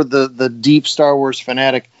exercise for the deep Star Wars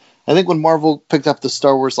fanatic. I think when Marvel picked up the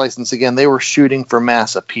Star Wars license again, they were shooting for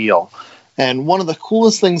mass appeal. And one of the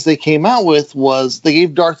coolest things they came out with was they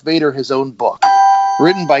gave Darth Vader his own book,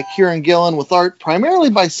 written by Kieran Gillen with art primarily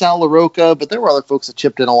by Sal LaRocca, but there were other folks that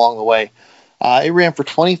chipped in along the way. It ran for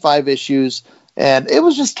 25 issues, and it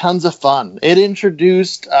was just tons of fun. It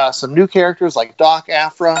introduced some new characters like Doc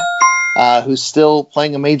Aphra, who's still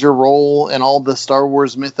playing a major role in all the Star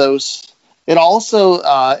Wars mythos. It also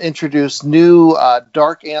introduced new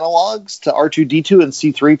dark analogs to R2-D2 and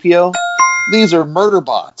C-3PO. These are murder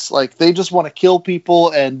bots. Like, they just want to kill people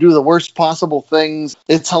and do the worst possible things.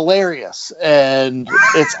 It's hilarious, and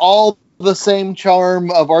it's all the same charm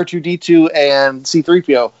of R2-D2 and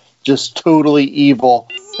C-3PO, just totally evil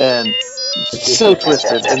and so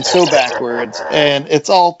twisted and so backwards. And it's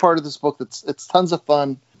all part of this book. It's tons of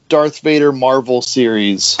fun. Darth Vader Marvel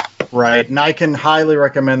series. Right, and I can highly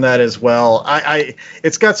recommend that as well.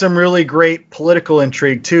 It's got some really great political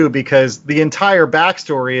intrigue too, because the entire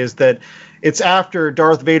backstory is that it's after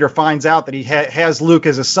Darth Vader finds out that he has Luke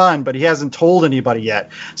as a son, but he hasn't told anybody yet.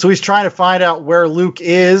 So he's trying to find out where Luke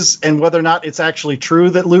is and whether or not it's actually true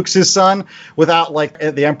that Luke's his son without like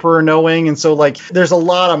the Emperor knowing. And so like there's a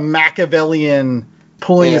lot of Machiavellian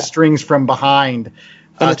pulling the strings from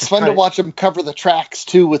from and it's fun to watch him cover the tracks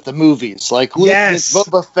too with the movies, like Luke and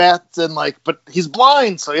Boba Fett, and but he's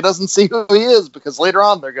blind, so he doesn't see who he is because later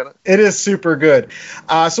on they're gonna. It is super good.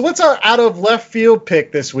 So what's our out of left field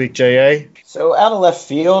pick this week, JA? So out of left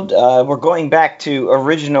field, we're going back to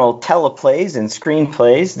original teleplays and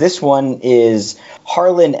screenplays. This one is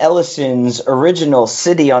Harlan Ellison's original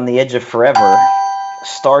City on the Edge of Forever.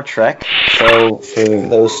 Star Trek. So for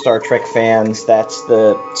those Star Trek fans, that's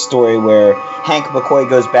the story where Hank McCoy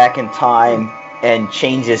goes back in time and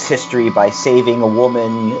changes history by saving a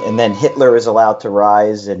woman, and then Hitler is allowed to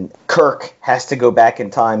rise, and Kirk has to go back in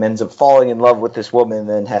time, ends up falling in love with this woman,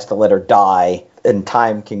 then has to let her die, and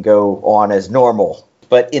time can go on as normal.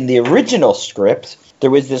 But in the original script, there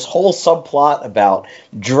was this whole subplot about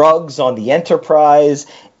drugs on the Enterprise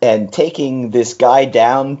and taking this guy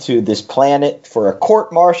down to this planet for a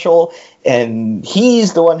court-martial, and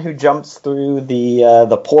he's the one who jumps through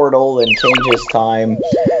the portal and changes time.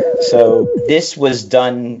 So this was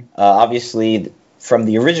done, obviously, from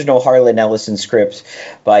the original Harlan Ellison script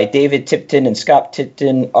by David Tipton and Scott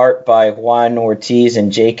Tipton, art by Juan Ortiz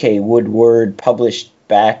and J.K. Woodward, published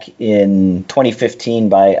back in 2015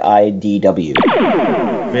 by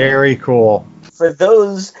IDW. Very cool. For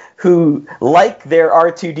those who like their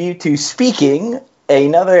R2-D2 speaking,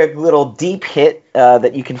 another little deep hit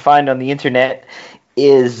that you can find on the internet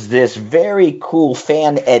is this very cool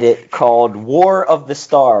fan edit called War of the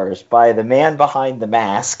Stars by the man behind the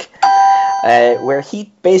mask, where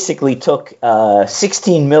he basically took a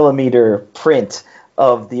 16 millimeter print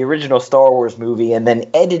of the original Star Wars movie and then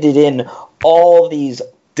edited in all these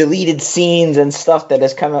deleted scenes and stuff that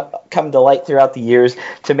has come to light throughout the years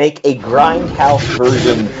to make a grindhouse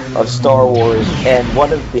version of Star Wars. And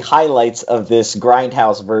one of the highlights of this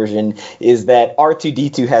grindhouse version is that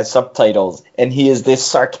R2-D2 has subtitles, and he is this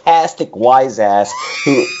sarcastic wise ass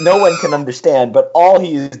who no one can understand, but all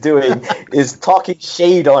he is doing is talking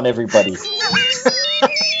shade on everybody.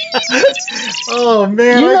 Oh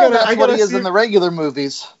man, I gotta he is in the regular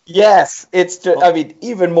movies. Yes, it's just, I mean,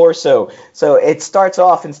 even more so. So it starts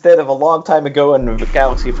off, instead of a long time ago in a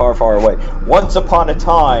galaxy far, far away, once upon a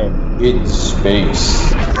time in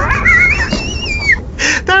space.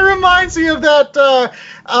 That reminds me of that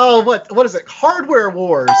what is it? Hardware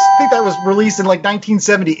Wars. I think that was released in like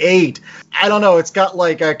 1978. I don't know. It's got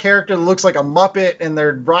like a character that looks like a Muppet, and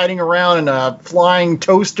they're riding around in a flying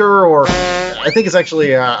toaster, or I think it's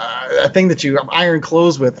actually a thing that you iron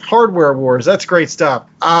clothes with. Hardware Wars. That's great stuff.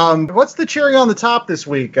 What's the cherry on the top this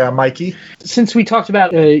week, Mikey? Since we talked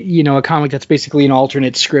about a comic that's basically an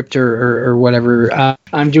alternate script or whatever,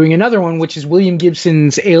 I'm doing another one, which is William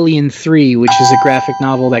Gibson's Alien 3, which is a graphic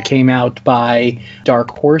novel that came out by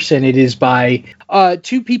Dark Horse, and it is by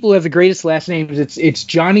two people who have the greatest last names. It's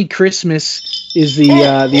Johnny Christmas is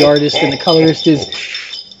the artist, and the colorist is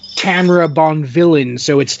Tamara Bonvillain.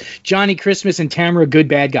 So it's Johnny Christmas and Tamara Good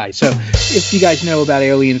Bad Guy. So if you guys know about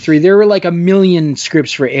Alien 3, there were like 1 million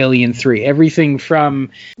scripts for Alien 3. Everything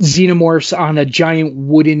from xenomorphs on a giant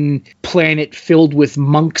wooden planet filled with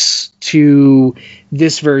monks to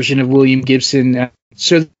this version of William Gibson.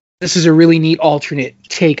 So this is a really neat alternate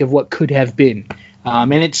take of what could have been.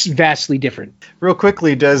 And it's vastly different. Real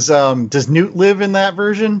quickly, does Newt live in that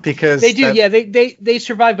version? Because they do, yeah. They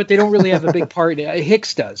survive, but they don't really have a big part in it.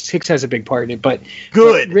 Hicks does. Hicks has a big part in it, but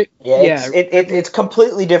good. But It's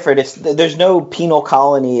completely different. There's no penal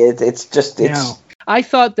colony. No. I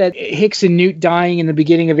thought that Hicks and Newt dying in the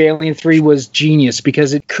beginning of Alien 3 was genius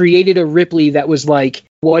because it created a Ripley that was like,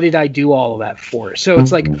 what did I do all of that for? So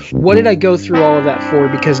it's like, what did I go through all of that for?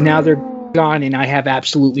 Because now they're gone and I have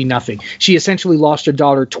absolutely nothing. She essentially lost her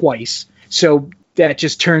daughter twice, so that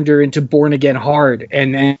just turned her into Born Again hard,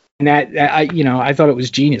 and that I thought it was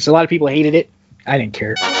genius. A lot of people hated it. I didn't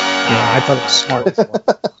care. I thought it was smart.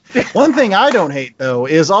 One thing I don't hate, though,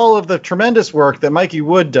 is all of the tremendous work that Mikey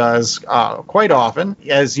Wood does quite often.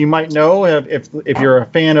 As you might know, if you're a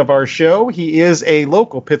fan of our show, he is a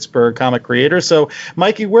local Pittsburgh comic creator. So,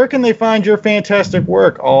 Mikey, where can they find your fantastic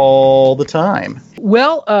work all the time?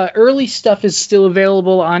 Well, early stuff is still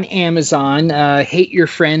available on Amazon. Hate Your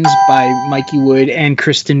Friends by Mikey Wood and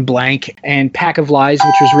Kristen Blank, and Pack of Lies,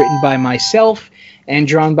 which was written by myself and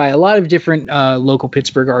drawn by a lot of different local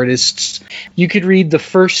Pittsburgh artists. You could read the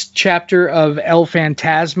first chapter of El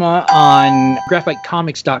Phantasma on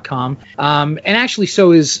graphitecomics.com. And actually,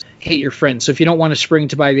 so is Hate Your Friends. So if you don't want to spring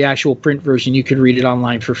to buy the actual print version, you could read it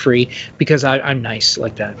online for free, because I'm nice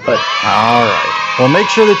like that. But all right. Well, make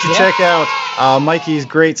sure that you check out Mikey's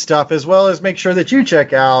great stuff, as well as make sure that you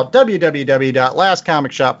check out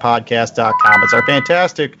www.lastcomicshoppodcast.com. It's our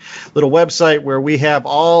fantastic little website where we have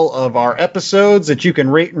all of our episodes that you can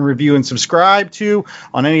rate and review and subscribe to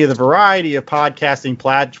on any of the variety of podcasting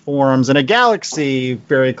platforms in a galaxy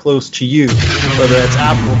very close to you, whether that's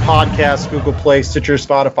Apple Podcasts, Google Play, Stitcher,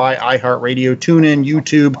 Spotify, iHeartRadio, TuneIn,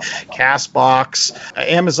 YouTube, CastBox,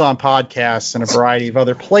 Amazon Podcasts, and a variety of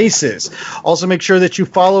other places. Also, make sure that you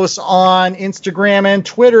follow us on Instagram and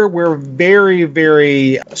Twitter. We're very,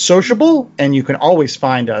 very sociable, and you can always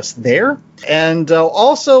find us there. And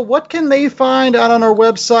also, what can they find out on our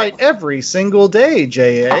website every single day,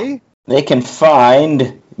 J.A.? They can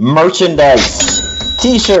find merchandise,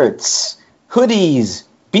 t-shirts, hoodies,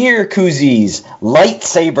 beer koozies,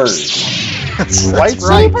 lightsabers.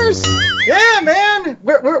 Lightsabers? Yeah, man,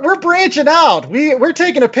 we're branching out. We're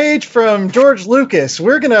taking a page from George Lucas.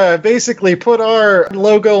 We're gonna basically put our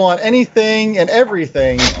logo on anything and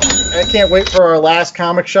everything. I can't wait for our last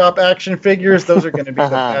comic shop action figures. Those are going to be the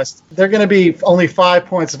best. They're going to be only 5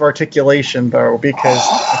 points of articulation, though, because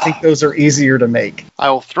I think those are easier to make.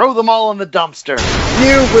 I will throw them all in the dumpster.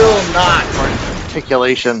 You will not.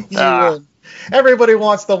 Articulation. You will. Everybody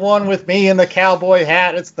wants the one with me in the cowboy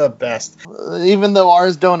hat. It's the best. Even though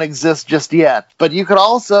ours don't exist just yet. But you could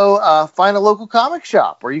also find a local comic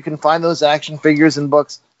shop where you can find those action figures and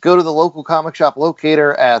books. Go to the local comic shop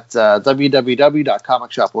locator at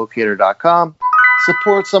www.comicshoplocator.com.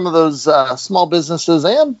 Support some of those small businesses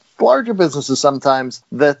and larger businesses sometimes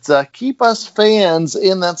that keep us fans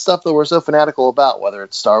in that stuff that we're so fanatical about, whether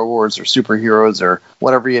it's Star Wars or superheroes or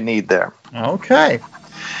whatever you need there. Okay.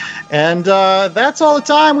 And that's all the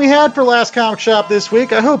time we had for Last Comic Shop this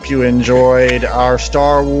week. I hope you enjoyed our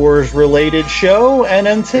Star Wars-related show. And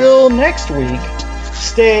until next week,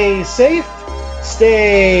 stay safe,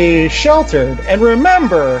 stay sheltered, and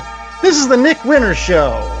remember, this is the Nick Winter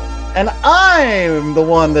Show, and I'm the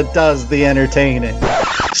one that does the entertaining.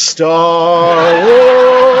 Star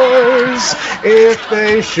Wars, if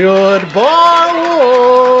they should bar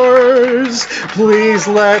wars, please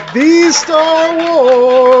let these Star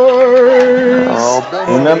Wars.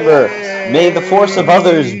 Oh, remember, may the force of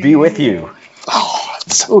others be with you. Oh,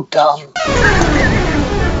 it's so dumb.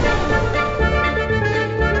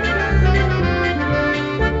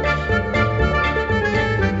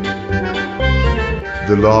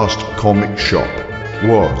 The Last Comic Shop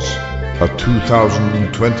was a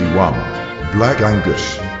 2021 Black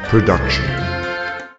Angus production.